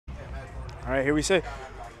All right, here we say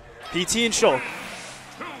PT and Shulk.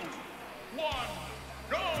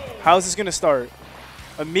 How's this going to start?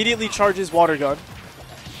 Immediately charges water gun.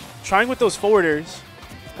 Trying with those forwarders,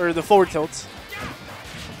 or the forward tilts.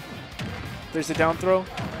 There's the down throw.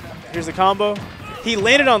 Here's the combo. He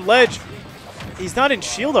landed on ledge. He's not in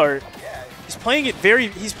shield art. He's playing it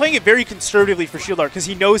very conservatively for shield art because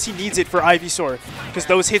he knows he needs it for Ivysaur because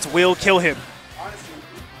those hits will kill him.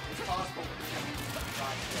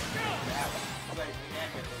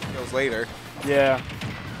 Goes later. Yeah.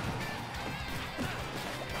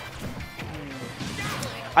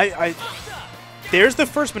 There's the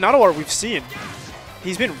first Monado art we've seen.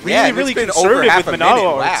 He's been really conservative with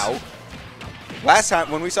Monado arts. Wow. Last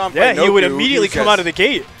time when we saw him play he would immediately come out of the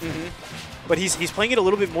gate. But he's playing it a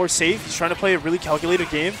little bit more safe. He's trying to play a really calculated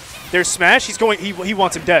game. There's smash. He's going. He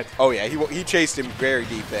wants him dead. Oh yeah, he chased him very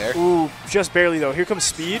deep there. Ooh, just barely though. Here comes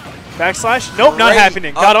speed. Backslash. Nope, not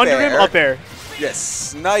happening. Got under him. Up air. Yes,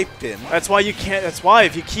 sniped him. That's why you can't. That's why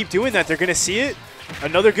if you keep doing that, they're gonna see it.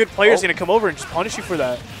 Another good player is gonna come over and just punish you for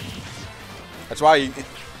that. That's why you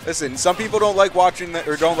listen. Some people don't like watching that,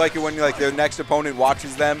 or don't like it when like their next opponent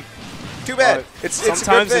watches them. Too bad.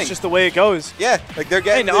 Sometimes it's just the way it goes. Yeah, like they're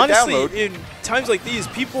getting the honestly, download. In times like these,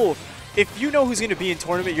 people, if you know who's going to be in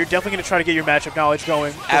tournament, you're definitely going to try to get your matchup knowledge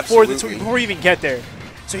going before you even get there.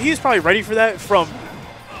 So he was probably ready for that from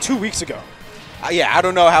 2 weeks ago. Yeah, I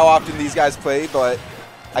don't know how often these guys play, but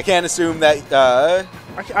I can't assume that I'm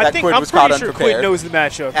pretty sure Quidd knows the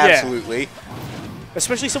matchup. Absolutely. Yeah.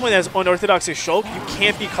 Especially someone as unorthodox as Shulk, you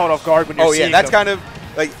can't be caught off guard when you're seeing that's them. kind of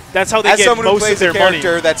like that's how they get most of their money. As someone who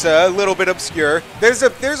plays a character that's a little bit obscure, there's a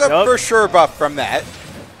for sure buff from that.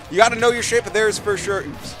 You got to know your shit, but there's for sure.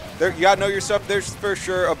 You got to know your stuff. There's for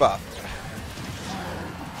sure a buff.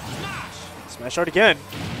 Smash art again.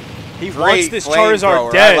 He wants this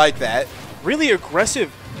Charizard dead. I like that. Really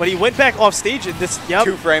aggressive, but he went back off stage and this. Yep,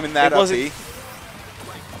 two-framing that up.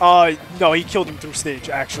 No, he killed him through stage,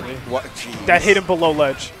 actually. What? Jeez. That hit him below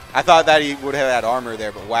ledge. I thought that he would have had armor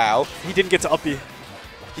there, but wow. He didn't get to uppy.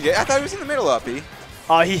 He did? I thought he was in the middle uppy.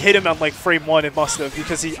 He hit him on like frame 1, it must have,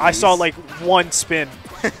 because I saw like one spin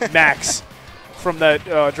max from that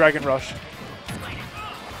Dragon Rush.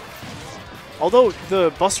 Although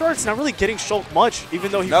the Buster Art's not really getting Shulk much,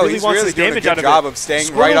 even though he really wants his damage out of it. He's really doing a good job of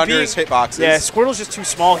staying right under his hitboxes. Yeah, Squirtle's just too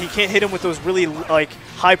small. He can't hit him with those really like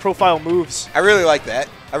high-profile moves. I really like that.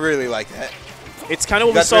 I really like that. It's kind of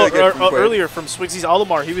what we saw earlier from Swigsy's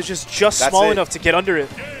Olimar. He was just small enough to get under it.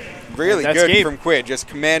 Really good from Quidd, just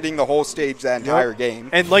commanding the whole stage that entire game.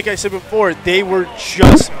 And like I said before, they were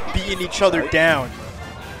just beating each other down.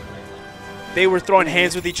 They were throwing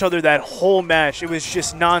hands with each other that whole match. It was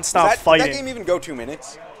just nonstop fighting. Did that game even go 2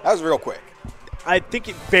 minutes? That was real quick. I think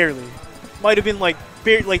it barely. Might have been like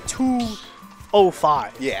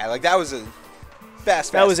 2:05. Yeah, like that was a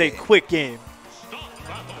fast That was game. a quick game.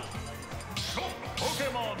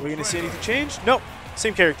 Are we going to see anything change? Nope.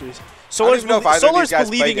 Same characters. SoulArts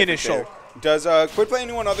believing in his Shulk. Does Quidd play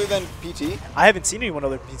anyone other than PT? I haven't seen anyone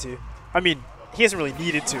other than PT. I mean, he hasn't really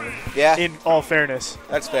needed to. Yeah. In all fairness.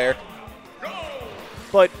 That's fair.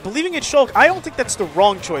 But believing in Shulk, I don't think that's the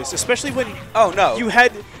wrong choice, especially when you showed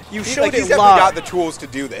it he's live. definitely got the tools to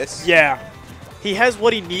do this. Yeah. He has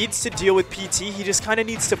what he needs to deal with PT. He just kind of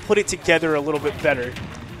needs to put it together a little bit better.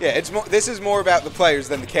 Yeah, this is more about the players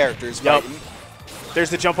than the characters fighting. There's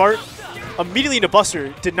the jump art. Immediately into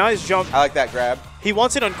Buster. Denies jump. I like that grab. He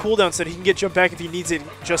wants it on cooldown so that he can get jump back if he needs it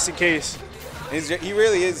just in case. He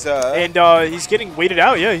really is. And he's getting weighted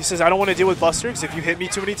out, yeah. He says, I don't want to deal with Buster because if you hit me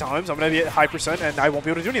too many times, I'm going to be at high percent and I won't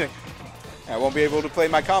be able to do anything. I won't be able to play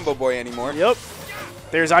my combo boy anymore. Yep.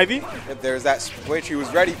 There's Ivy. Yep, there's that switch. He was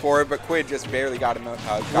ready for it, but Quidd just barely got him.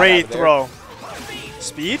 Great throw.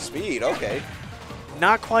 Speed? Speed, okay.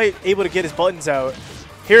 Not quite able to get his buttons out.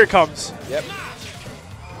 Here it comes. Yep.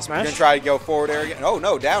 Smash. Going to try to go forward air again. Oh,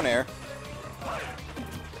 no, down air.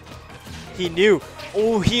 He knew.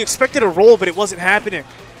 Oh, he expected a roll, but it wasn't happening.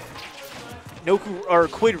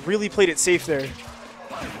 Quidd really played it safe there. 2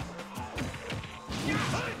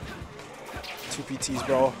 PTs,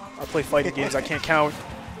 bro. I play fighting games. I can't count.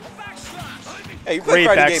 Hey, you play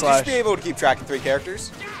fighting games. You should be able to keep track of 3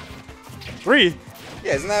 characters. 3?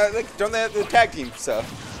 Yeah, isn't that like, don't they have the tag team stuff?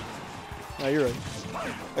 No, you're right.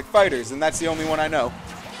 Like fighters, and that's the only one I know.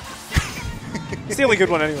 It's the only good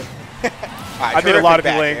one anyway. Right, I made a lot of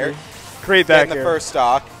people angry. Great back in the first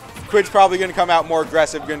stock. Quidd's probably going to come out more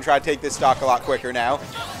aggressive, going to try to take this stock a lot quicker now.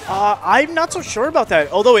 I'm not so sure about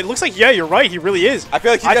that. Although it looks like, yeah, you're right. He really is. I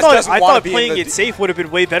feel like he just doesn't want to be I thought playing it safe would have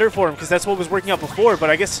been way better for him because that's what was working out before. But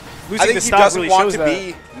I guess losing the stock really shows that. I think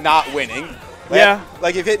he doesn't want to be not winning. Yeah.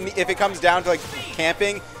 Like if it comes down to like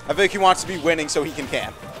camping, I feel like he wants to be winning so he can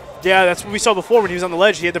camp. Yeah, that's what we saw before when he was on the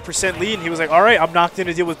ledge. He had the % lead, and he was like, all right, I'm knocked in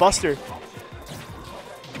to deal with Buster.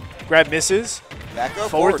 Grab misses. Back throw,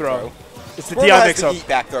 forward throw. It's the Squirtle DI has mix-up. the yeet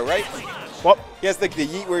back throw, right? What? He has like the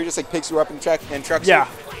yeet where he just like picks you up and trucks yeah.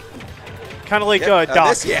 you. Kind of like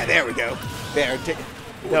Doc. Yeah, there we go. There. Yep.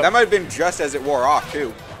 That might have been just as it wore off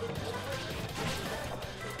too.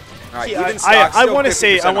 All right, even I want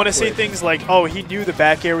to say things like, oh, he knew the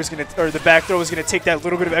back air was gonna, or the back throw was gonna take that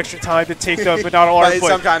little bit of extra time to take the Monado arm. But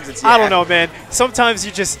sometimes it's I don't know, man. Sometimes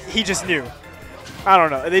he just knew. I don't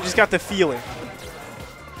know. They just got the feeling.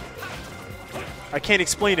 I can't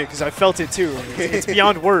explain it because I felt it too. It's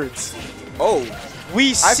beyond words. Oh,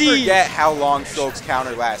 I forget how long Shulk's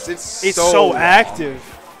counter lasts. It's so active.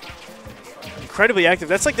 Incredibly active.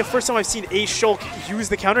 That's like the first time I've seen a Shulk use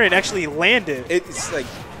the counter and actually land it. It's like,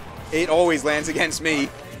 it always lands against me.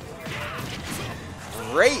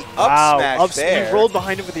 Great up smash there. He rolled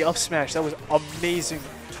behind him with the up smash. That was amazing.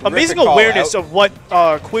 Amazing awareness of what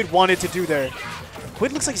Quidd wanted to do there.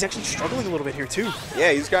 Quidd looks like he's actually struggling a little bit here too.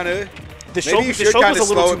 Yeah, he's kind of. Maybe you should kind of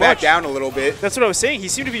slow it back down a little bit. That's what I was saying. He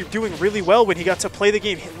seemed to be doing really well when he got to play the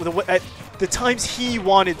game at the times he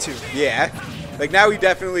wanted to. Yeah. Like now he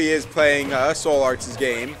definitely is playing SoulArts'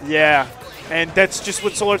 game. Yeah. And that's just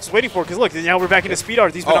what SoulArts is waiting for. Because look, now we're back into speed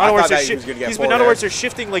art. These Monado arts are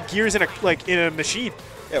shifting like gears in a machine.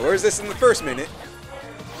 Yeah, where's this in the first minute?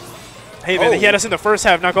 Hey man, he had us in the first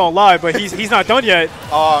half, not gonna lie, but he's not done yet.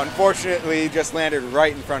 Oh, unfortunately, just landed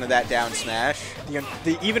right in front of that down smash.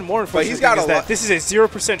 The even more unfortunate thing is that this is a 0%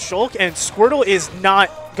 Shulk, and Squirtle is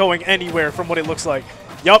not going anywhere from what it looks like.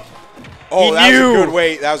 Yup. Oh, that was a good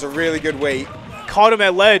weight. That was a really good weight. Caught him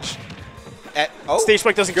at ledge. Stage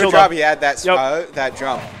spike doesn't kill Good job them. He had that, that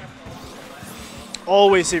jump.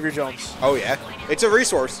 Always save your jumps. Oh, yeah. It's a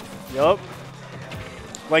resource. Yup.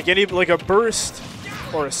 Like a burst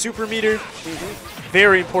or a super meter.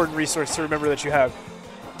 Very important resource to remember that you have.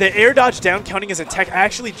 The air dodge down counting as a tech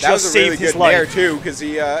actually just saved his life. That was a really good nair, too, because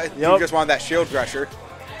he just wanted that shield crusher.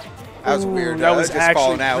 That was weird. That was just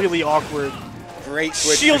actually out. really awkward. Great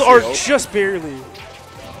switch Shield art just barely.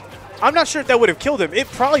 I'm not sure if that would have killed him. It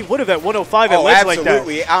probably would have at 105 at ledge like that.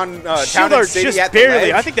 Absolutely. On Shield art City just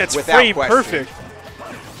barely. I think that's frame perfect.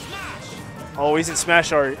 Oh, he's in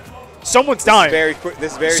smash art. Someone's dying.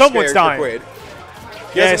 This is very Someone's dying. For Quidd.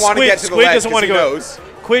 He doesn't want to get to the ledge because he knows.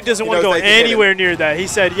 Quidd doesn't want to go anywhere near that. He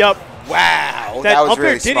said, yup. Wow. That was up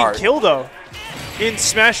really air didn't kill, though. In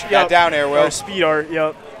smash, that down air will. Or speed art,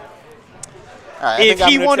 yup. Right,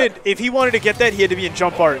 if he wanted to get that, he had to be in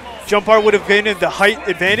jump art. Jump art would have been in the height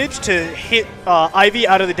advantage to hit Ivy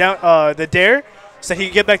out of the dare so that he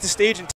could get back to stage and